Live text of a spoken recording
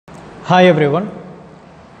Hi everyone,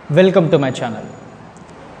 welcome to my channel.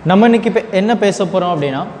 நம்ம இன்னைக்கு என்ன பேச போறோம்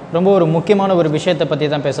அப்படினா ரொம்ப ஒரு முக்கியமான ஒரு விஷயத்தை பத்தி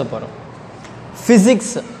தான் பேச போறோம்.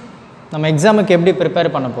 பிசிக்ஸ் நம்ம எக்ஸாமுக்கு எப்படி ப்ரிப்பேர்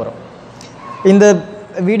பண்ண போறோம். இந்த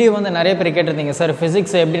வீடியோ வந்து நிறைய பேர் கேட்டிருந்தீங்க சார்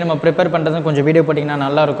பிசிக்ஸ் எப்படி நம்ம ப்ரிப்பேர் பண்றதுன்னு கொஞ்சம் வீடியோ போட்டிங்கன்னா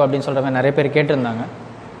நல்லா இருக்கும் அப்படினு சொல்றவங்க நிறைய பேர் கேட்டிருந்தாங்க.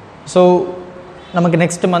 ஸோ நமக்கு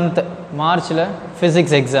நெக்ஸ்ட் மந்த் மார்ச்ல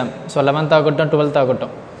பிசிக்ஸ் எக்ஸாம். ஸோ 11th ஆகட்டும் 12th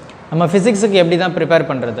ஆகட்டும் நம்ம பிசிக்ஸுக்கு எப்படி தான் ப்ரிப்பேர்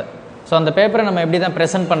பண்ணுறது, ஸோ அந்த பேப்பரை நம்ம எப்படி தான்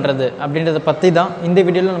ப்ரெசென்ட் பண்ணுறது அப்படின்றத பற்றி தான் இந்த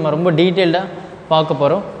வீடியோவில் நம்ம ரொம்ப டீட்டெயில்டாக பார்க்க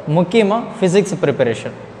போகிறோம். முக்கியமாக ஃபிசிக்ஸ்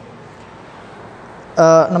ப்ரிப்பரேஷன்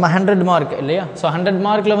நம்ம 100 மார்க் இல்லையா. ஸோ 100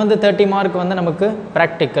 மார்க்கில் வந்து 30 மார்க் வந்து நமக்கு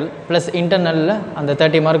ப்ராக்டிக்கல் ப்ளஸ் இன்டர்னலில் அந்த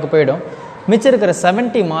 30 மார்க் போயிடும். மிச்சம் இருக்கிற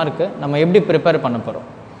 70 மார்க்கு நம்ம எப்படி ப்ரிப்பேர் பண்ண போகிறோம்.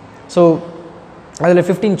 ஸோ அதில்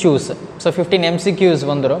 15 சூஸ், ஸோ 15 MCQs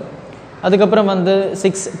வந்துடும். அதுக்கப்புறம் வந்து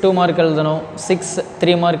 6 2 மார்க் எழுதணும், 6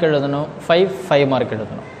 3 மார்க் எழுதணும், 5 மார்க்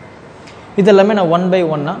எழுதணும். இதெல்லாமே நான் 1 by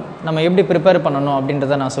 1 நம்ம எப்படி ப்ரிப்பேர் பண்ணணும்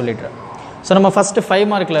அப்படின்றத நான் சொல்லிடுறேன். ஸோ நம்ம ஃபஸ்ட்டு 5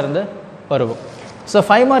 மார்க்லேருந்து வருவோம். ஸோ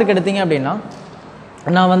 5 மார்க் எடுத்திங்க அப்படின்னா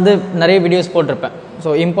நான் வந்து நிறைய வீடியோஸ் போட்டிருப்பேன். ஸோ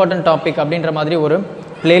இம்பார்ட்டன்ட் டாபிக் அப்படின்ற மாதிரி ஒரு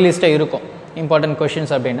பிளேலிஸ்ட்டே இருக்கும், இம்பார்ட்டன்ட்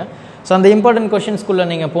கொஷின்ஸ் அப்படின்னு. ஸோ அந்த இம்பார்ட்டன்ட் கொஷின்ஸ்குள்ளே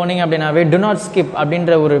நீங்கள் போனீங்க அப்படின்னாவே டு நாட் ஸ்கிப்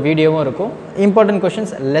அப்படின்ற ஒரு வீடியோவும் இருக்கும். இம்பார்ட்டன்ட்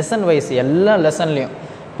கொஷின்ஸ் லெசன் வைஸ் எல்லா லெசன்லேயும்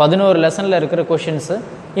 11 லெசனில் இருக்கிற கொஷின்ஸு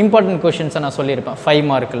இம்பார்ட்டன்ட் கொஷின்ஸை நான் சொல்லியிருப்பேன்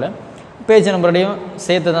 5 மார்க்கில். பேஜ் நம்பரோடையும்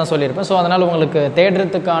சேர்த்து தான் சொல்லியிருப்பேன். ஸோ அதனால் உங்களுக்கு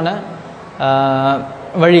தேடுறதுக்கான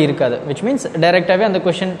வழி இருக்காது. விச் மீன்ஸ் டைரெக்டாகவே அந்த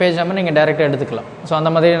கொஷின் பேஜ் நம்பர் நீங்கள் டைரெக்டாக எடுத்துக்கலாம். ஸோ அந்த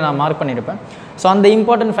மாதிரி நான் மார்க் பண்ணியிருப்பேன். ஸோ அந்த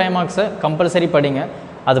இம்பார்ட்டன்ட் 5 மார்க்ஸை கம்பல்சரி படிங்க.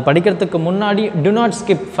 அது படிக்கிறதுக்கு முன்னாடி டு நாட்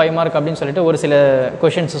ஸ்கிப் 5 மார்க் அப்படின்னு சொல்லிட்டு ஒரு சில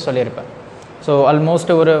கொஷின்ஸ் சொல்லியிருப்பேன். ஸோ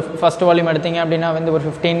ஆல்மோஸ்ட் ஒரு ஃபஸ்ட் வால்யூம் எடுத்திங்க அப்படின்னா வந்து ஒரு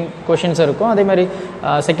 15 கொஷின்ஸ் இருக்கும். அதேமாதிரி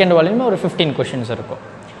செகண்ட் வால்யூமில் ஒரு 15 கொஷின்ஸ் இருக்கும்.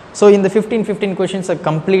 ஸோ இந்த 15 கொஷின்ஸை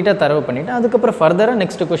கம்ப்ளீட்டாக தரவு பண்ணிவிட்டு அதுக்கப்புறம் ஃபர்தராக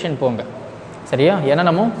நெக்ஸ்ட் கொஷின் போங்க, சரியா. ஏன்னா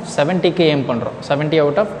நம்ம 70க்கு ஏம் பண்ணுறோம், 70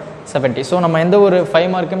 out of 70. ஸோ நம்ம எந்த ஒரு 5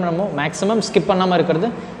 மார்க்கும் நம்ம மேக்ஸிமம் ஸ்கிப் பண்ணாமல் இருக்கிறது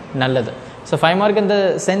நல்லது. ஸோ 5 மார்க் இந்த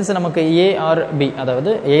சென்ஸ் நமக்கு A or B,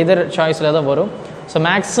 அதாவது எய்தர் சாய்ஸில் தான் வரும். ஸோ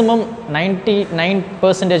மேக்ஸிமம்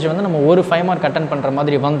 99% வந்து நம்ம ஒரு 5 மார்க் அட்டன் பண்ணுற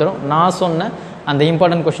மாதிரி வந்துடும். நான் சொன்ன அந்த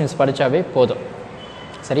இம்பார்ட்டன்ட் கொஷின்ஸ் படித்தாவே போதும்,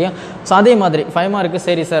 சரியா. ஸோ அதே மாதிரி 5 மார்க்கு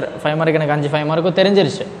சரி சார் 5 மார்க் எனக்கு 5 மார்க்கும்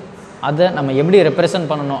தெரிஞ்சிருச்சு, அதை நம்ம எப்படி ரெப்ரசன்ட்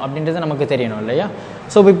பண்ணணும் அப்படின்றது நமக்கு தெரியணும் இல்லையா.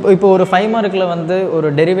 ஸோ இப்போ ஒரு 5 மார்க்கில் வந்து ஒரு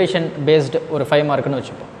டெரிவேஷன் பேஸ்டு ஒரு 5 மார்க்குன்னு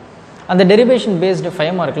வச்சுப்போம். அந்த டெரிவேஷன் பேஸ்டு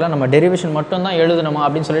 5 மார்க்கில் நம்ம டெரிவேஷன் மட்டும் தான் எழுதணுமா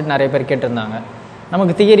அப்படின்னு சொல்லிட்டு நிறைய பேர் கேட்டிருந்தாங்க.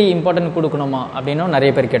 நமக்கு தியரி இம்பார்ட்டன்ட் கொடுக்கணுமா அப்படின்னும்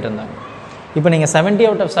நிறைய பேர் கேட்டிருந்தாங்க. இப்போ நீங்கள் 70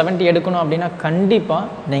 out of 70 எடுக்கணும் அப்படின்னா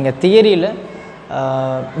கண்டிப்பாக நீங்கள் தியரியில்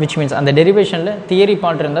விச் மீன்ஸ் அந்த டெரிவேஷனில் தியரி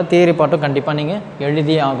பார்ட் இருந்தால் தியரி பார்ட்டும் கண்டிப்பாக நீங்கள்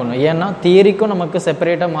எழுதியே ஆகணும். ஏன்னா தியரிக்கும் நமக்கு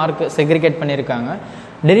செப்பரேட்டாக மார்க் செக்ரிகேட் பண்ணியிருக்காங்க,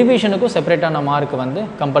 டெரிவேஷனுக்கும் செப்பரேட்டான மார்க் வந்து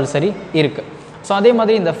கம்பல்சரி இருக்குது. ஸோ அதே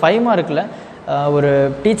மாதிரி இந்த 5 மார்க்கில் ஒரு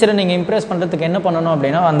டீச்சரை நீங்கள் இம்ப்ரெஸ் பண்ணுறதுக்கு என்ன பண்ணணும்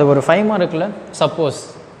அப்படின்னா அந்த ஒரு 5 மார்க்கில் சப்போஸ்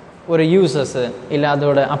ஒரு யூசஸ்ஸு இல்லை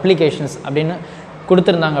அதோட அப்ளிகேஷன்ஸ் அப்படின்னு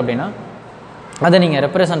கொடுத்துருந்தாங்க அப்படின்னா அதை நீங்கள்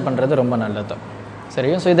ரெப்ரசன்ட் பண்ணுறது ரொம்ப நல்லது,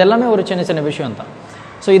 சரியா. ஸோ இதெல்லாமே ஒரு சின்ன சின்ன விஷயம் தான்.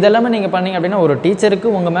 ஸோ இதெல்லாமே நீங்கள் பண்ணிங்க அப்படின்னா ஒரு டீச்சருக்கு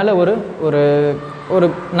உங்கள் மேலே ஒரு ஒரு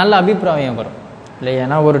நல்ல அபிப்பிராயம் வரும் இல்லையா.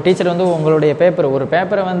 ஏன்னா ஒரு டீச்சர் வந்து உங்களுடைய ஒரு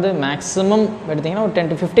பேப்பரை வந்து மேக்ஸிமம் எடுத்திங்கன்னா ஒரு 10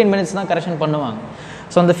 to 15 minutes தான் கரெக்ஷன் பண்ணுவாங்க.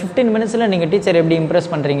 ஸோ அந்த 15 minutesல நீங்கள் டீச்சர் எப்படி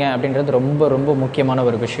இம்ப்ரெஸ் பண்ணுறீங்க அப்படின்றது ரொம்ப ரொம்ப முக்கியமான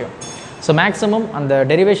ஒரு விஷயம். ஸோ மேக்ஸிமம் அந்த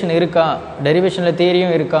டெரிவேஷன் இருக்கா, டெரிவேஷனில்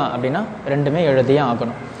தியரியும் இருக்கா அப்படின்னா ரெண்டுமே எழுதியே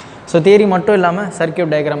ஆகணும். ஸோ தியரி மட்டும் இல்லாமல்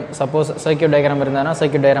circuit diagram, suppose circuit diagram இருந்தாங்கன்னா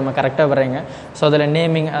சர்க்யூட் டயக்ராமை கரெக்டாக வரைங்க. ஸோ அதில்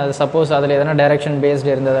நேமிங், அது சப்போஸ் அதில் எதனா டைரக்ஷன்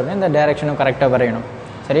பேஸ்டு இருந்தது அப்படின்னா இந்த டைரக்ஷனும் கரெக்டாக வரையணும்,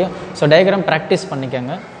 சரியா. ஸோ டயக்ராம் ப்ராக்டிஸ்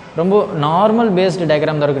பண்ணிக்கோங்க. ரொம்ப நார்மல் பேஸ்டு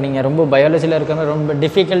டயக்ராம் தான் இருக்குது. நீங்கள் ரொம்ப பயாலஜியில் இருக்கிற ரொம்ப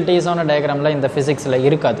டிஃபிகல்ட்டிஸான டயக்ராம்லாம் இந்த ஃபிசிக்ஸில்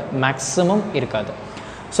இருக்காது, மேக்ஸிமம் இருக்காது.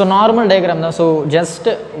 ஸோ நார்மல் டயக்ராம் தான். ஸோ ஜஸ்ட்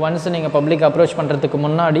ஒன்ஸ் நீங்கள் பப்ளிக் அப்ரோச் பண்ணுறதுக்கு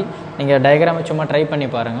முன்னாடி நீங்கள் டயக்ராமை சும்மா ட்ரை பண்ணி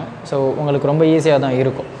பாருங்கள். ஸோ உங்களுக்கு ரொம்ப ஈஸியாக தான்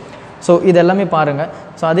இருக்கும். ஸோ இது எல்லாமே பாருங்கள்.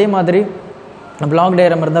 ஸோ அதே மாதிரி பிளாக்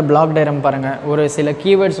டயக்ராம் இருந்தால் பிளாக் டயக்ராம் பாருங்கள். ஒரு சில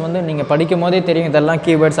கீவேர்ட்ஸ் வந்து நீங்கள் படிக்கும் போதே தெரியும், இதெல்லாம்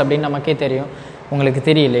கீவேர்ட்ஸ் அப்படின்னு நமக்கே தெரியும். உங்களுக்கு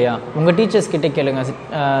தெரியலையா உங்கள் டீச்சர்ஸ் கிட்டே கேளுங்க,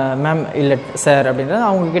 மேம் இல்லை சார் அப்படின்றது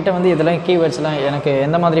அவங்கக்கிட்ட வந்து இதெல்லாம் கீவேர்ட்ஸ்லாம் எனக்கு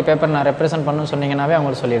எந்த மாதிரி பேப்பர் நான் ரெப்ரசென்ட் பண்ணணும்னு சொன்னீங்கன்னாவே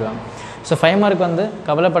அவங்களுக்கு சொல்லிடுவாங்க. ஸோ 5 மார்க் வந்து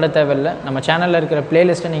கவலைப்பட தேவையில்லை. நம்ம சேனலில் இருக்கிற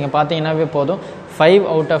பிளேலிஸ்ட்டை நீங்கள் பார்த்தீங்கன்னாவே போதும். 5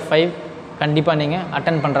 out of 5 கண்டிப்பாக நீங்கள்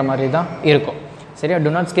அட்டன் பண்ணுற மாதிரி தான் இருக்கும், சரியா.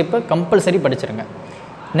 To not ஸ்கிப்பை compulsory படிச்சிருங்க.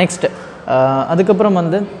 நெக்ஸ்ட்டு அதுக்கப்புறம்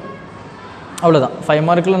வந்து அவ்வளோதான். 5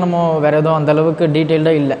 மார்க்கில் நம்ம வேறு எதுவும் அந்தளவுக்கு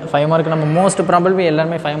டீட்டெயில்டாக இல்லை. 5 மார்க் நம்ம மோஸ்ட் ப்ராபபிளி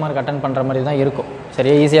எல்லாருமே 5 மார்க் அட்டன் பண்ணுற மாதிரி தான் இருக்கும்,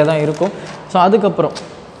 சரியா, ஈஸியாக தான் இருக்கும். ஸோ அதுக்கப்புறம்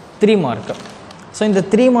 3 மார்க்கு. ஸோ இந்த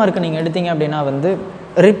 3 மார்க்கு நீங்கள் எடுத்தீங்க அப்படின்னா வந்து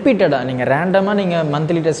ரிப்பீட்டடாக நீங்கள் ரேண்டமாக நீங்கள்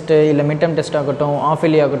மந்த்லி டெஸ்ட்டு இல்லை மிட் டேர்ம் டெஸ்ட் ஆகட்டும், ஆஃப்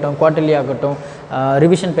இயர்லி ஆகட்டும், குவார்ட்டர்லி ஆகட்டும்,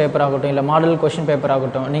 ரிவிஷன் பேப்பர் ஆகட்டும், இல்லை மாடல் கொஷின் பேப்பர்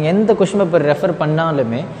ஆகட்டும், நீங்கள் எந்த கொஷின் பேப்பர் ரெஃபர்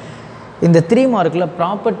பண்ணாலுமே இந்த 3 மார்க்கில்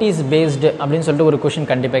ப்ராப்பர்ட்டிஸ் பேஸ்டு அப்படின்னு சொல்லிட்டு ஒரு கொஷின்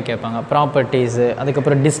கண்டிப்பாக கேட்பாங்க. ப்ராப்பர்ட்டிஸு,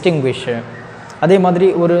 அதுக்கப்புறம் டிஸ்டிங்விஷு, அதே மாதிரி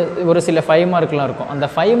ஒரு சில 5 மார்க்லாம் இருக்கும். அந்த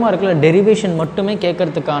 5 மார்க்கில் டெரிவேஷன் மட்டுமே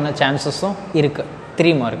கேட்கறதுக்கான சான்சஸும் இருக்குது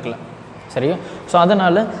 3 மார்க்கில். சரியா? ஸோ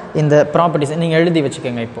அதனால் இந்த ப்ராப்பர்ட்டிஸ் நீங்கள் எழுதி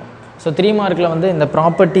வச்சுக்கோங்க இப்போது. ஸோ 3 மார்க்கில் வந்து இந்த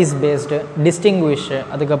ப்ராப்பர்ட்டிஸ் பேஸ்டு, டிஸ்டிங்விஷு,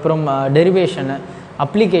 அதுக்கப்புறம் டெரிவேஷனு,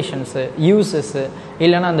 அப்ளிகேஷன்ஸு, யூசஸ்ஸு,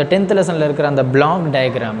 இல்லைனா அந்த 10th லெசனில் இருக்கிற அந்த பிளாக்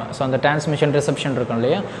டயக்ராமு, ஸோ அந்த டிரான்ஸ்மிஷன் ரிசப்ஷன் இருக்கும்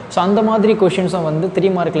இல்லையா, ஸோ அந்த மாதிரி கொஷின்ஸும் வந்து 3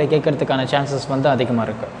 மார்க்கில் கேட்கறதுக்கான சான்சஸ் வந்து அதிகமாக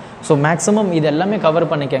இருக்குது. ஸோ மேக்ஸிமம் இது எல்லாமே கவர்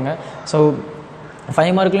பண்ணிக்கோங்க. ஸோ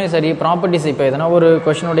 5 மார்க்லேயும் சரி, ப்ராப்பர்ட்டிஸ் இப்போ எதனா ஒரு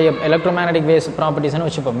கொஷினுடைய எலக்ட்ரோமேக்னெட்டிக் வேவ்ஸ் ப்ராப்பர்ட்டிஸ்னு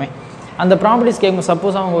வச்சுப்போமே, அந்த ப்ராப்பர்ட்டிஸ் கேட்கும்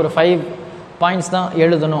சப்போஸ் அவங்க ஒரு 5 பாயிண்ட்ஸ் தான்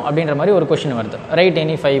எழுதணும் அப்படின்ற மாதிரி ஒரு கொஷின் வருது, ரைட்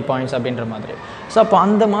எனி 5 பாயிண்ட்ஸ் அப்படின்ற மாதிரி. ஸோ அப்போ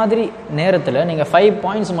அந்த மாதிரி நேரத்தில் நீங்கள் 5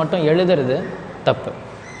 பாயிண்ட்ஸ் மட்டும் எழுதுறது தப்பு.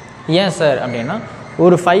 ஏன் சார் அப்படின்னா,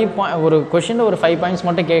 ஒரு கொஷினில் ஒரு 5 பாயிண்ட்ஸ்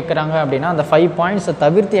மட்டும் கேட்குறாங்க அப்படின்னா அந்த 5 பாயிண்ட்ஸை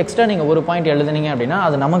தவிர்த்து எக்ஸ்ட்ரா நீங்கள் ஒரு பாயிண்ட் எழுதுனீங்க அப்படின்னா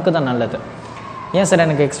அது நமக்கு தான் நல்லது. ஏன் சார்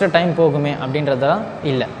எனக்கு எக்ஸ்ட்ரா டைம் போகுமே அப்படின்றதெல்லாம்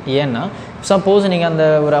இல்லை. ஏன்னா சப்போஸ் நீங்கள் அந்த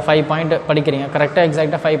ஒரு 5 பாயிண்ட் படிக்கிறீங்க, கரெக்டாக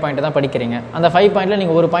எக்ஸாக்டாக 5 பாயிண்ட் தான் படிக்கிறீங்க, அந்த 5 பாயிண்ட்டில்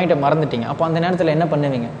நீங்கள் ஒரு பாயிண்ட்டை மறந்துட்டீங்க, அப்போ அந்த நேரத்தில் என்ன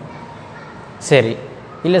பண்ணுவீங்க? சரி,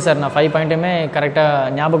 இல்லை சார் நான் 5 பாயிண்ட்டுமே கரெக்டாக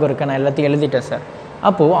ஞாபகம் இருக்கேன், நான் எல்லாத்தையும் எழுதிட்டேன் சார்.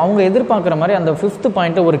 அப்போது அவங்க எதிர்பார்க்குற மாதிரி அந்த 5th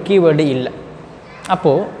பாயிண்ட்டு ஒரு கீவேர்டு இல்லை,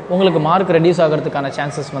 அப்போது உங்களுக்கு மார்க் ரெடியூஸ் ஆகிறதுக்கான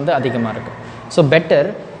சான்சஸ் வந்து அதிகமாக இருக்குது. ஸோ பெட்டர்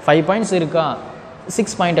 5 பாயிண்ட்ஸ் இருக்கா,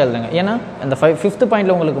 6 பாயிண்ட் எழுதுங்க. ஏன்னா அந்த 5th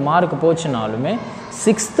பாயிண்டில் உங்களுக்கு மார்க் போச்சுனாலுமே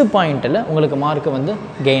 6th பாயிண்ட்டில் உங்களுக்கு மார்க்கு வந்து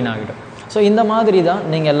கெயின் ஆகிடும். ஸோ இந்த மாதிரி தான்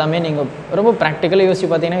நீங்கள் எல்லாமே நீங்கள் ரொம்ப ப்ராக்டிக்கலாக யோசிச்சு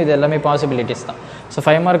பார்த்தீங்கன்னா இது எல்லாமே பாசிபிலிட்டிஸ் தான். ஸோ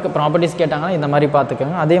 5 மார்க் ப்ராப்பர்ட்டிஸ் கேட்டாங்கன்னா இந்த மாதிரி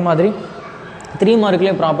பார்த்துக்கோங்க. அதே மாதிரி 3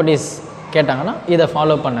 மார்க்லேயும் ப்ராப்பர்ட்டிஸ் கேட்டாங்கன்னா இதை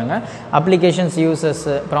ஃபாலோ பண்ணுங்கள். அப்ளிகேஷன்ஸ், யூசஸ்,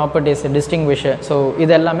 ப்ராப்பர்ட்டிஸ், டிஸ்டிங்விஷு, ஸோ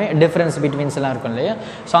இது எல்லாமே டிஃப்ரென்ஸ் பிட்வீன்ஸ்லாம் இருக்கும் இல்லையா,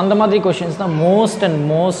 ஸோ அந்த மாதிரி கொஷின்ஸ் தான்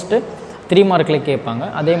மோஸ்ட் 3 மார்க்கில் கேட்பாங்க.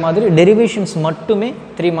 அதே மாதிரி டெரிவேஷன்ஸ் மட்டுமே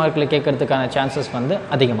 3 மார்க்கில் கேட்கறதுக்கான சான்சஸ் வந்து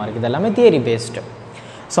அதிகமாக இருக்குது. இது எல்லாமே தியரி பேஸ்டு.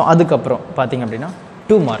 ஸோ அதுக்கப்புறம் பார்த்திங்க அப்படின்னா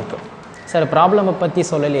 2 மார்க்கு. சார் ப்ராப்ளமை பற்றி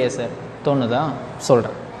சொல்லலையே சார், தோணுதா?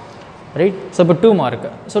 சொல்கிறேன், ரைட். ஸோ இப்போ 2 மார்க்கு.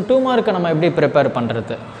 ஸோ 2 மார்க்கை நம்ம எப்படி ப்ரிப்பேர்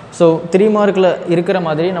பண்ணுறது? ஸோ 3 மார்க்கில் இருக்கிற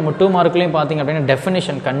மாதிரி நம்ம 2 மார்க்லேயும் பார்த்திங்க அப்படின்னா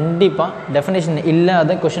டெஃபினேஷன், கண்டிப்பாக டெஃபினேஷன்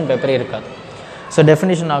இல்லாத கொஷின் பேப்பரே இருக்காது. ஸோ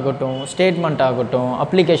டெஃபினேஷன் ஆகட்டும், ஸ்டேட்மெண்ட் ஆகட்டும்,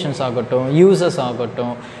 அப்ளிகேஷன்ஸ் ஆகட்டும், யூசஸ்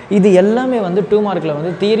ஆகட்டும், இது எல்லாமே வந்து 2 மார்க்கில்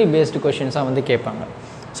வந்து தியரி பேஸ்டு கொஷின்ஸாக வந்து கேட்பாங்க.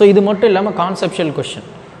 ஸோ இது மட்டும் இல்லாமல் கான்செப்ஷுவல் கொஷின்.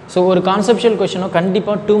 ஸோ ஒரு கான்செப்ஷுவல் கொஷினும்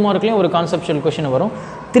கண்டிப்பாக 2 மார்க்லேயும் ஒரு கான்செப்ஷுவல் கொஷின் வரும்,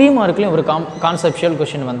 3 மார்க்லேயும் ஒரு கான்செப்ஷுவல்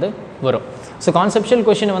கொஷின் வந்து வரும். ஸோ கான்செப்ஷுவல்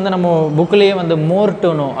கொஷின் வந்து நம்ம புக்கிலேயே வந்து மோர் டு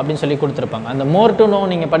நோ அப்படின்னு சொல்லி கொடுத்துருப்பாங்க. அந்த மோர் டு நோ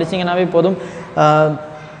நீங்கள் படிச்சிங்கன்னாவே போதும்,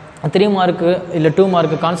 3 மார்க்கு இல்லை 2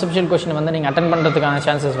 மார்க்கு கான்செப்ஷுவல் கொஷின் வந்து நீங்கள் அட்டன் பண்ணுறதுக்கான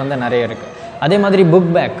சான்சஸ் வந்து நிறைய இருக்குது. அதே மாதிரி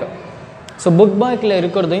புக் பேக். ஸோ புக் பேக்கில்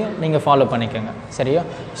இருக்கிறதையும் நீங்கள் ஃபாலோ பண்ணிக்கோங்க, சரியா?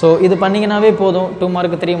 ஸோ இது பண்ணிங்கன்னாவே போதும், 2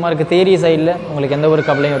 மார்க்கு 3 மார்க்கு தியரி சைடில் உங்களுக்கு எந்த ஒரு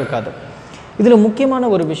கவலையும் இருக்காது. இதில் முக்கியமான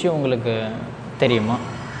ஒரு விஷயம் உங்களுக்கு தெரியுமா?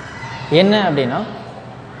 என்ன அப்படின்னா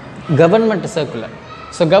கவர்மெண்ட் சர்க்குலர்.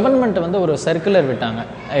 ஸோ கவர்மெண்ட் வந்து ஒரு சர்க்குலர் விட்டாங்க,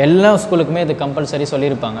 எல்லா ஸ்கூலுக்குமே இது கம்பல்சரி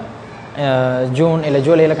சொல்லியிருப்பாங்க. ஜூன் இல்லை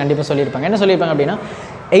ஜூலையில் கண்டிப்பாக சொல்லியிருப்பாங்க. என்ன சொல்லியிருப்பாங்க அப்படின்னா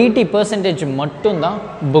 80% மட்டும்தான்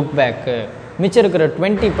புக் பேக்கு, மிச்சம் இருக்கிற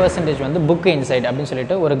 20% வந்து புக் இன்சைட் அப்படின்னு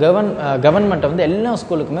சொல்லிட்டு ஒரு கவர்மெண்ட்டை வந்து எல்லா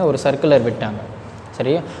ஸ்கூலுக்குமே ஒரு சர்க்குலர் விட்டாங்க,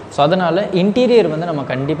 சரியா? ஸோ அதனால் இன்டீரியர் வந்து நம்ம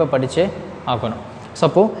கண்டிப்பாக படித்தே ஆகணும். ஸோ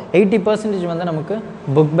அப்போது 80% வந்து நமக்கு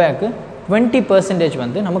புக் பேக்கு, 20%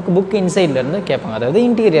 வந்து நமக்கு புக் இன்சைட்லேருந்து கேட்பாங்க, அதாவது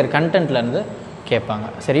இன்டீரியர் கண்டென்ட்லேருந்து கேட்பாங்க,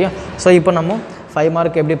 சரியா? ஸோ இப்போ நம்ம 5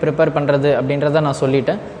 மார்க் எப்படி ப்ரிப்பேர் பண்ணுறது அப்படின்றத நான்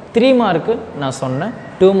சொல்லிட்டேன். 3 மார்க்கு நான் சொன்னேன்,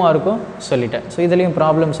 2 மார்க்கும் சொல்லிட்டேன். ஸோ இதுலேயும்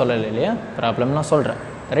ப்ராப்ளம் சொல்லலை இல்லையா, ப்ராப்ளம் நான் சொல்கிறேன்,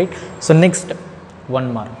 ரைட்? So next 1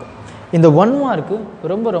 mark. இந்த 1 மார்க்கு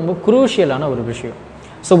ரொம்ப ரொம்ப குரூஷியலான ஒரு விஷயம்.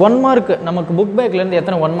 ஸோ 1 மார்க்கு நமக்கு புக் பேக்லேருந்து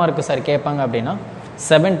எத்தனை 1 மார்க்கு சார் கேட்பாங்க அப்படின்னா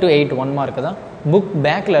 7 to 8 1 மார்க்கு தான் புக்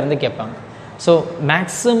பேக்லேருந்து கேட்பாங்க. ஸோ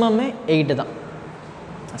மேக்ஸிமமே 8 தான்,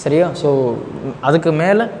 சரியா? ஸோ அதுக்கு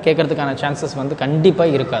மேலே கேட்குறதுக்கான சான்சஸ் வந்து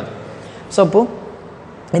கண்டிப்பாக இருக்காது. ஸோ அப்போது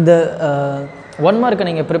இந்த 1 மார்க்கை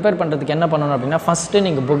நீங்கள் ப்ரிப்பேர் பண்ணுறதுக்கு என்ன பண்ணணும் அப்படின்னா ஃபஸ்ட்டு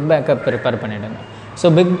நீங்கள் புக் பேக்கை ப்ரிப்பேர் பண்ணிவிடுங்க. ஸோ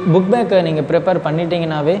புக் பேக்கை நீங்கள் ப்ரிப்பேர்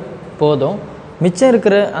பண்ணிட்டீங்கன்னாவே போதும். மிச்சம்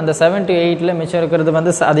இருக்கிற அந்த 7 to 8 மிச்சம் இருக்கிறது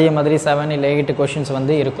வந்து அதே மாதிரி 7 இல்லை 8 கொஷின்ஸ்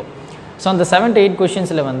வந்து இருக்கும். ஸோ அந்த 7 to 8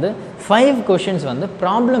 கொஷின்ஸில் வந்து 5 கொஷின்ஸ் வந்து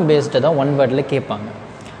ப்ராப்ளம் பேஸ்டு தான் 1 வேர்டில் கேட்பாங்க.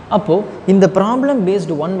 அப்போது இந்த ப்ராப்ளம்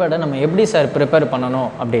பேஸ்டு 1 வேர்டை நம்ம எப்படி சார் ப்ரிப்பேர் பண்ணணும்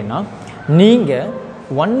அப்படின்னா, நீங்கள்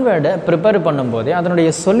 1 வேர்டை ப்ரிப்பேர் பண்ணும்போதே அதனுடைய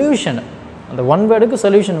சொல்யூஷன், அந்த 1 வேர்டுக்கு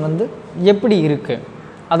சொல்யூஷன் வந்து எப்படி இருக்குது,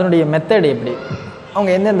 அதனுடைய மெத்தட் எப்படி,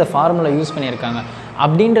 அவங்க எந்தெந்த ஃபார்முலா யூஸ் பண்ணியிருக்காங்க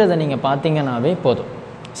அப்படின்றத நீங்கள் பார்த்தீங்கன்னாவே போதும்.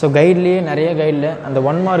 ஸோ கைட்லேயே நிறைய கைடில் அந்த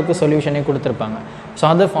 1 மார்க்கு சொல்யூஷனே கொடுத்துருப்பாங்க. ஸோ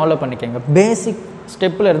அதை ஃபாலோ பண்ணிக்கோங்க. பேசிக்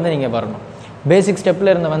ஸ்டெப்பில் இருந்து நீங்கள் வரணும். பேசிக்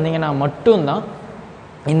ஸ்டெப்பில் இருந்து வந்தீங்கன்னா மட்டும்தான்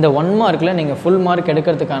இந்த 1 மார்க்கில் நீங்கள் ஃபுல் மார்க்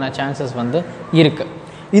எடுக்கிறதுக்கான சான்சஸ் வந்து இருக்குது.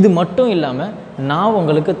 இது மட்டும் இல்லாமல் நான்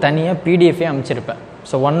உங்களுக்கு தனியாக பிடிஎஃபே அமைச்சிருப்பேன்.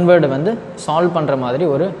 ஸோ 1 வேர்டு வந்து சால்வ் பண்ணுற மாதிரி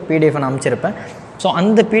ஒரு பிடிஎஃப் நான் அமைச்சிருப்பேன். ஸோ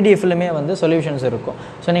அந்த பிடிஎஃப்லையுமே வந்து சொல்யூஷன்ஸ் இருக்கும்.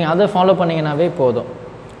 ஸோ நீங்கள் அதை ஃபாலோ பண்ணிங்கன்னாவே போதும்,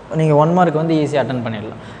 நீங்கள் 1 மார்க் வந்து ஈஸியாக அட்டன்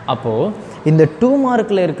பண்ணிடலாம். அப்போது இந்த 2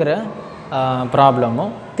 மார்க்கில் இருக்கிற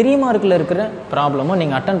ப்ராப்ளமும் 3 மார்க்கில் இருக்கிற ப்ராப்ளமும்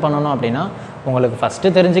நீங்கள் அட்டன் பண்ணணும் அப்படின்னா உங்களுக்கு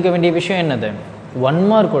ஃபஸ்ட்டு தெரிஞ்சிக்க வேண்டிய விஷயம் என்னது? 1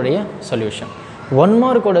 மார்க்குடைய சொல்யூஷன். 1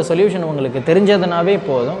 மார்க்கோட சொல்யூஷன் உங்களுக்கு தெரிஞ்சதுனாவே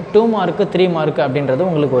போதும். 2 மார்க்கு 3 மார்க்கு அப்படின்றது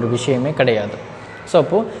உங்களுக்கு ஒரு விஷயமே கிடையாது. ஸோ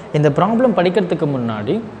அப்போது இந்த ப்ராப்ளம் படிக்கிறதுக்கு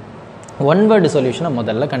முன்னாடி 1 வேர்டு சொல்யூஷனை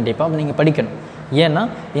முதல்ல கண்டிப்பாக நீங்கள் படிக்கணும். ஏன்னா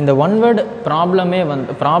இந்த 1 வேர்டு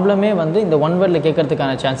ப்ராப்ளமே வந்து இந்த 1 வேர்டில்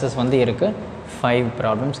கேட்கறதுக்கான சான்சஸ் வந்து இருக்குது. 5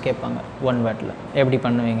 ப்ராப்ளம்ஸ் கேட்பாங்க 1 வேர்டில். எப்படி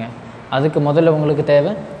பண்ணுவீங்க? அதுக்கு முதல்ல உங்களுக்கு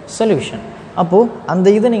தேவை சொல்யூஷன். அப்போது அந்த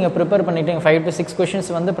இதை நீங்கள் ப்ரிப்பேர் பண்ணிட்டீங்க. 5 to 6 கொஷின்ஸ்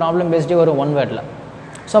வந்து ப்ராப்ளம் பேஸ்டே வரும் 1 வேர்டில்.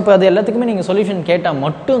 ஸோ அப்போ அது எல்லாத்துக்குமே நீங்கள் சொல்யூஷன் கேட்டால்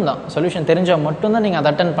மட்டும்தான், சொல்யூஷன் தெரிஞ்சால் மட்டும்தான் நீங்கள் அதை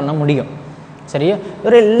அட்டன் பண்ண முடியும். சரியா?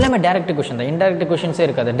 ஒரு எல்லாமே டேரக்ட் கொஷின் தான், இன்டெரக்ட் கொஷின்ஸே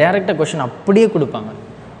இருக்காது. டேரக்ட் கொஷின் அப்படியே கொடுப்பாங்க.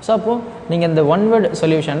 ஸோ அப்போது நீங்கள் இந்த 1 வேர்டு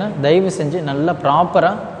சொல்யூஷனை தயவு செஞ்சு நல்லா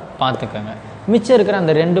ப்ராப்பராக பார்த்துக்கோங்க. மிச்சம் இருக்கிற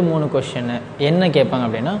அந்த 2-3 கொஷின் என்ன கேட்பாங்க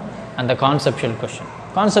அப்படின்னா அந்த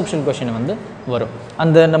கான்செப்ஷுவல் கொஷின் வந்து வரும்.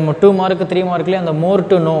 அந்த நம்ம 2 மார்க்கு 3 மார்க்லேயே அந்த மோர்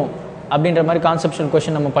டு நோ அப்படின்ற மாதிரி கான்செப்ஷுவல்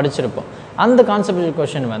கொஷின் நம்ம படிச்சிருப்போம். அந்த கான்செப்ஷுவல்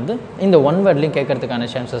கொஷின் வந்து இந்த 1 வேர்ட்லேயும் கேட்கறதுக்கான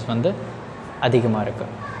சான்சஸ் வந்து அதிகமாக இருக்குது.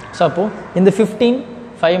 ஸோ அப்போது இந்த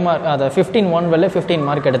 5 மார்க் அதை 15 1 வேர்டில் 15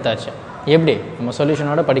 மார்க் எடுத்தாச்சு. எப்படி? நம்ம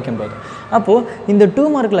சொல்யூஷனோட படிக்கும்போது. அப்போது இந்த 2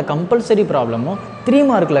 மார்க்கில் கம்பல்சரி ப்ராப்ளமும் 3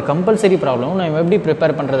 மார்க்கில் கம்பல்சரி ப்ராப்ளமும் நம்ம எப்படி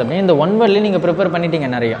ப்ரிப்பேர் பண்ணுறது அப்படின்னு இந்த 1 வேர்ட்லேயே நீங்கள் ப்ரிப்பேர் பண்ணிட்டீங்க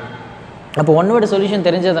நிறையா. அப்போ 1 வேர்டு சொல்யூஷன்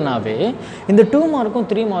தெரிஞ்சதுனாவே இந்த 2 மார்க்கும்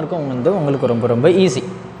 3 மார்க்கும் வந்து உங்களுக்கு ரொம்ப ரொம்ப ஈஸி.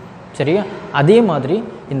 சரியா? அதே மாதிரி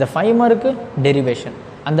இந்த 5 மார்க்கு டெரிவேஷன்,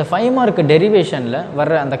 அந்த 5 மார்க்கு டெரிவேஷனில்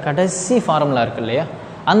வர்ற அந்த கடைசி ஃபார்முலா இருக்குது இல்லையா,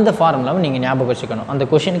 அந்த ஃபார்முலாவை நீங்கள் ஞாபகம் வச்சுக்கணும் அந்த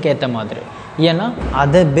கொஷினுக்கு ஏற்ற மாதிரி. ஏன்னா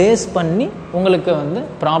அதை பேஸ் பண்ணி உங்களுக்கு வந்து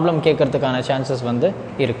ப்ராப்ளம் கேட்கறதுக்கான சான்சஸ் வந்து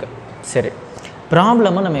இருக்குது. சரி,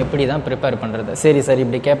 ப்ராப்ளமை நம்ம எப்படி தான் ப்ரிப்பேர் பண்ணுறது? சரி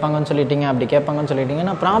இப்படி கேட்பாங்கன்னு சொல்லிட்டீங்க, அப்படி கேட்பாங்கன்னு சொல்லிட்டீங்க.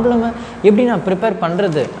 நான் ப்ராப்ளமை எப்படி நான் ப்ரிப்பேர்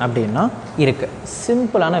பண்ணுறது அப்படின்னா இருக்குது.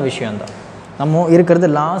 சிம்பிளான விஷயந்தான். நம்ம இருக்கிறது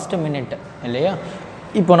லாஸ்ட் மினிட் இல்லையா?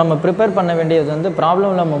 இப்போ நம்ம ப்ரிப்பேர் பண்ண வேண்டியது வந்து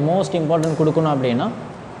ப்ராப்ளமில் நம்ம மோஸ்ட் இம்பார்ட்டன்ட் கொடுக்கணும் அப்படின்னா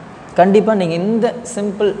கண்டிப்பாக நீங்கள் இந்த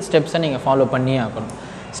சிம்பிள் ஸ்டெப்ஸை நீங்கள் ஃபாலோ பண்ணியே ஆகணும்.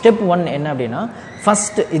 ஸ்டெப் 1 என்ன அப்படின்னா,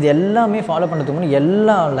 ஃபஸ்ட்டு இது எல்லாமே ஃபாலோ பண்ணுறதுக்கு முன்னாடி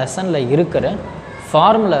எல்லா லெசனில் இருக்கிற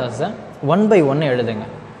ஃபார்முலாஸை 1 by 1 எழுதுங்க.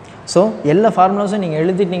 ஸோ எல்லா ஃபார்முலாஸும் நீங்கள்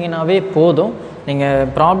எழுதிட்டீங்கன்னாவே போதும். நீங்கள்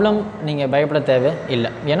ப்ராப்ளம் நீங்கள் பயப்பட தேவை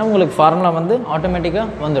இல்லை. ஏன்னா உங்களுக்கு ஃபார்முலா வந்து ஆட்டோமேட்டிக்காக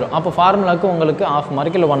வந்துடும். அப்போ ஃபார்முலாவுக்கு உங்களுக்கு 1/2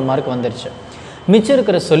 மார்க் இல்லை 1 மார்க் வந்துருச்சு. மிச்சம்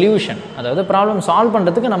இருக்கிற சொல்யூஷன், அதாவது ப்ராப்ளம் சால்வ்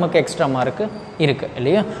பண்ணுறதுக்கு நமக்கு எக்ஸ்ட்ரா மார்க்கு இருக்குது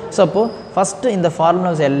இல்லையா? ஸோ அப்போது ஃபஸ்ட்டு இந்த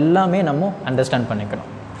ஃபார்முலாஸ் எல்லாமே நம்ம அண்டர்ஸ்டாண்ட் பண்ணிக்கணும்.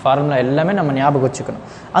 ஃபார்முலா எல்லாமே நம்ம ஞாபகம் வச்சுக்கணும்.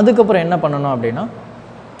 அதுக்கப்புறம் என்ன பண்ணணும் அப்படின்னா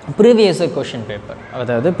ப்ரீவியஸ் இயர் கொஷின் பேப்பர்,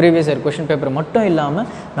 அதாவது ப்ரீவியஸ் இயர் கொஷின் பேப்பர் மட்டும் இல்லாமல்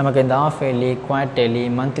நமக்கு இந்த half yearly, quarterly,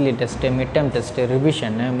 monthly test, mid term test,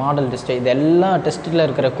 revision, model test, இது எல்லா டெஸ்ட்டில்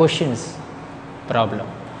இருக்கிற கொஷின்ஸ்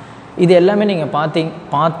ப்ராப்ளம் இது எல்லாமே நீங்கள்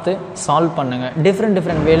பார்த்து சால்வ் பண்ணுங்கள்.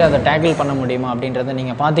 டிஃப்ரெண்ட் வேல அதை டேக்கிள் பண்ண முடியுமா அப்படின்றத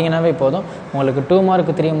நீங்கள் பார்த்தீங்கன்னாவே போதும். உங்களுக்கு 2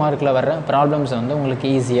 மார்க் 3 மார்க்கில் வர்ற ப்ராப்ளம்ஸ் வந்து உங்களுக்கு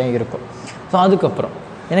ஈஸியாக இருக்கும். ஸோ அதுக்கப்புறம்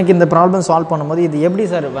எனக்கு இந்த ப்ராப்ளம் சால்வ் பண்ணும்போது இது எப்படி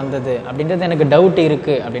சார் வந்தது அப்படின்றது எனக்கு டவுட்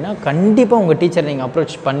இருக்குது அப்படின்னா கண்டிப்பாக உங்கள் டீச்சர் நீங்கள்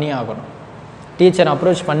அப்ரோச் பண்ணி ஆகணும். டீச்சர்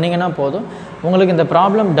அப்ரோச் பண்ணிங்கன்னா போதும். உங்களுக்கு இந்த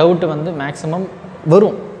ப்ராப்ளம் டவுட்டு வந்து மேக்ஸிமம்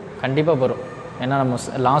வரும், கண்டிப்பாக வரும். ஏன்னா நம்ம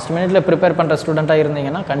லாஸ்ட் மினிட்டில் ப்ரிப்பேர் பண்ணுற ஸ்டூடெண்ட்டாக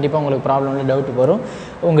இருந்தீங்கன்னா கண்டிப்பாக உங்களுக்கு ப்ராப்ளமில் டவுட் வரும்.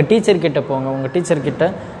 உங்கள் டீச்சர்கிட்ட போங்க, உங்கள் டீச்சர்கிட்ட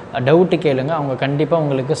டவுட்டு கேளுங்க, அவங்க கண்டிப்பாக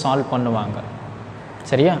உங்களுக்கு சால்வ் பண்ணுவாங்க.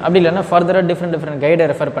 சரியா? அப்படி இல்லைன்னா ஃபர்தராக டிஃப்ரெண்ட் கைடை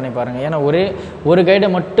ரெஃபர் பண்ணி பாருங்கள். ஏன்னா ஒரு கைடை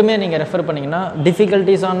மட்டுமே நீங்கள் ரெஃபர் பண்ணிங்கன்னா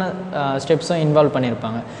டிஃபிகல்ட்டிஸான ஸ்டெப்ஸும் இன்வால்வ்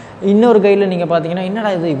பண்ணியிருப்பாங்க. இன்னொரு கைடில் நீங்கள் பார்த்தீங்கன்னா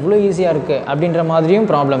என்னடா இது இவ்வளோ ஈஸியாக இருக்குது அப்படின்ற மாதிரியும்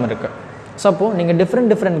ப்ராப்ளம் இருக்குது. ஸோ அப்போது நீங்கள்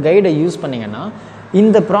டிஃப்ரெண்ட் கைடை யூஸ் பண்ணிங்கன்னா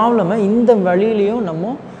இந்த ப்ராப்ளமை இந்த வழியிலையும்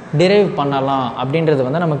நம்ம டிரைவ் பண்ணலாம் அப்படின்றது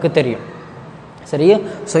வந்து நமக்கு தெரியும். சரியா?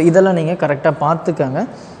 ஸோ இதெல்லாம் நீங்கள் கரெக்டாக பார்த்துக்கங்க.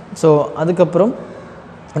 ஸோ அதுக்கப்புறம்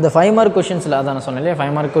இந்த 5 மார்க் கொஷின்ஸில் அதான் நான் சொன்னேன் இல்லையா,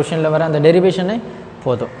 5 மார்க் கொஷினில் வர அந்த டெரிவேஷனே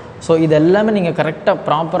போதும். ஸோ இது எல்லாமே நீங்கள் கரெக்டாக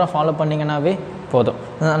ப்ராப்பராக ஃபாலோ பண்ணிங்கன்னாவே போதும்.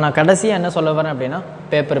 நான் கடைசியாக என்ன சொல்ல வரேன் அப்படின்னா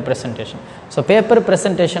paper presentation. So paper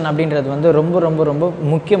presentation அப்படின்றது வந்து ரொம்ப ரொம்ப ரொம்ப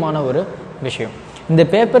முக்கியமான ஒரு விஷயம். இந்த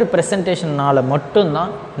பேப்பர் ப்ரெசன்டேஷனால்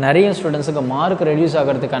மட்டும்தான் நிறைய ஸ்டூடெண்ட்ஸுக்கு மார்க் ரெடியூஸ்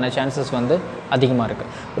ஆகிறதுக்கான சான்சஸ் வந்து அதிகமாக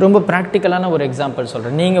இருக்குது. ரொம்ப ப்ராக்டிக்கலான ஒரு எக்ஸாம்பிள்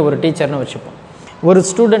சொல்கிறேன். நீங்கள் ஒரு டீச்சர்னு வச்சுப்போம். ஒரு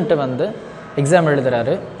ஸ்டூடெண்ட்டு வந்து எக்ஸாம்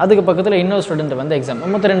எழுதுறாரு, அதுக்கு பக்கத்தில் இன்னொரு ஸ்டூடெண்ட் வந்து எக்ஸாம்,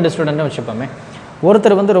 மொத்தம் 2 ஸ்டூடெண்ட்னு வச்சுப்போமே.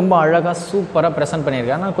 ஒருத்தர் வந்து ரொம்ப அழகாக சூப்பராக ப்ரெசென்ட்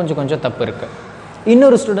பண்ணியிருக்காரு, ஆனால் கொஞ்சம் தப்பு இருக்குது.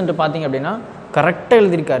 இன்னொரு ஸ்டூடெண்ட் பார்த்தீங்க அப்படின்னா கரெக்டாக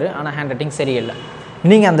எழுதியிருக்காரு, ஆனால் ஹேண்ட் ரைட்டிங் சரியில்லை.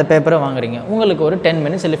 நீங்கள் அந்த பேப்பரை வாங்குறீங்க, உங்களுக்கு ஒரு 10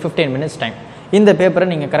 மினிட்ஸ் இல்லை 15 மினிட்ஸ் டைம். இந்த பேப்பரை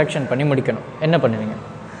நீங்கள் கரெக்ஷன் பண்ணி முடிக்கணும். என்ன பண்ணுவீங்க?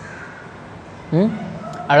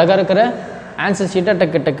 அழகாக இருக்கிற ஆன்சர் ஷீட்டை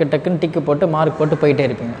டக்குன்னு டிக்கு போட்டு மார்க் போட்டு போயிட்டே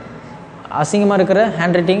இருப்பீங்க. அசிங்கமாக இருக்கிற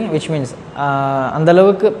ஹேண்ட் ரைட்டிங் விச் மீன்ஸ்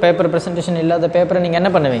அந்தளவுக்கு பேப்பர் ப்ரெசன்டேஷன் இல்லாத பேப்பரை நீங்கள் என்ன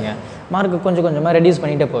பண்ணுவீங்க, மார்க்கு கொஞ்சம் கொஞ்சமாக ரெடியூஸ்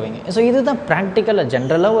பண்ணிகிட்டே போவீங்க. ஸோ இதுதான் ப்ராக்டிக்கலாக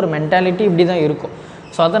ஜென்ரலாக ஒரு மென்டாலிட்டி இப்படி தான் இருக்கும்.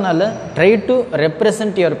 ஸோ அதனால் try to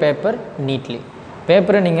represent your paper neatly.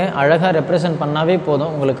 பேப்பரை நீங்கள் அழகாக ரெப்ரசன்ட் பண்ணாவே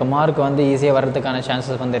போதும், உங்களுக்கு மார்க் வந்து ஈஸியாக வர்றதுக்கான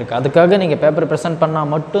சான்சஸ் வந்து இருக்குது. அதுக்காக நீங்கள் பேப்பர் ப்ரெசென்ட் பண்ணால்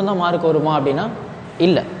மட்டும்தான் மார்க் வருமா அப்படின்னா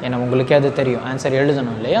இல்லை, ஏன்னா உங்களுக்கே அது தெரியும், ஆன்சர்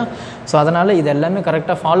எழுதணும் இல்லையா. ஸோ அதனால் இது எல்லாமே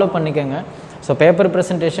கரெக்டாக ஃபாலோ பண்ணிக்கோங்க. ஸோ பேப்பர்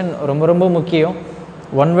ப்ரெசன்டேஷன் ரொம்ப ரொம்ப முக்கியம்.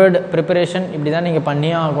 1 வேர்டு ப்ரிப்பரேஷன் இப்படி தான் நீங்கள்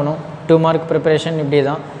பண்ணியே ஆகணும். 2 மார்க் ப்ரிப்பரேஷன் இப்படி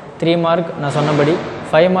தான். 3 மார்க் நான் சொன்னபடி.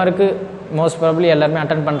 5 மார்க்கு மோஸ்ட் ப்ராபப்ளி எல்லாருமே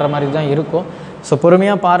அட்டன் பண்ணுற மாதிரி தான் இருக்கும். ஸோ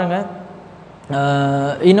பொறுமையாக பாருங்கள்.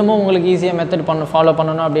 இன்னமும் உங்களுக்கு ஈஸியாக மெத்தட் ஃபாலோ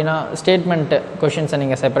பண்ணணும் அப்படின்னா ஸ்டேட்மெண்ட் கொஷின்ஸை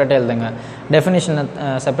நீங்கள் செப்பரேட்டாக எழுதுங்க, டெஃபினிஷனை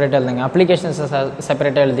செப்பரேட்டாக எழுதுங்க, அப்ளிகேஷன்ஸை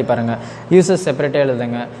செப்பரேட்டாக எழுதி பாருங்கள், யூசஸ் செப்பரேட்டாக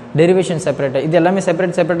எழுதுங்க, டெரிவேஷன் செப்பரேட்டாக, இது எல்லாமே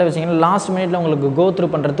செப்பரேட்டாக வச்சிங்கன்னா லாஸ்ட் மினிட்ல உங்களுக்கு கோ த்ரூ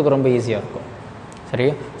பண்ணுறதுக்கு ரொம்ப ஈஸியாக இருக்கும். சரி,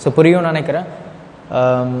 ஸோ புரியும்னு நினைக்கிறேன்.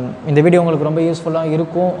 இந்த வீடியோ உங்களுக்கு ரொம்ப யூஸ்ஃபுல்லாக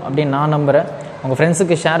இருக்கும் அப்படின்னு நான் நம்புகிறேன். உங்கள்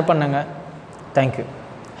ஃப்ரெண்ட்ஸுக்கு ஷேர் பண்ணுங்கள். Thank you.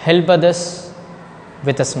 Help others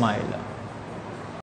with a smile.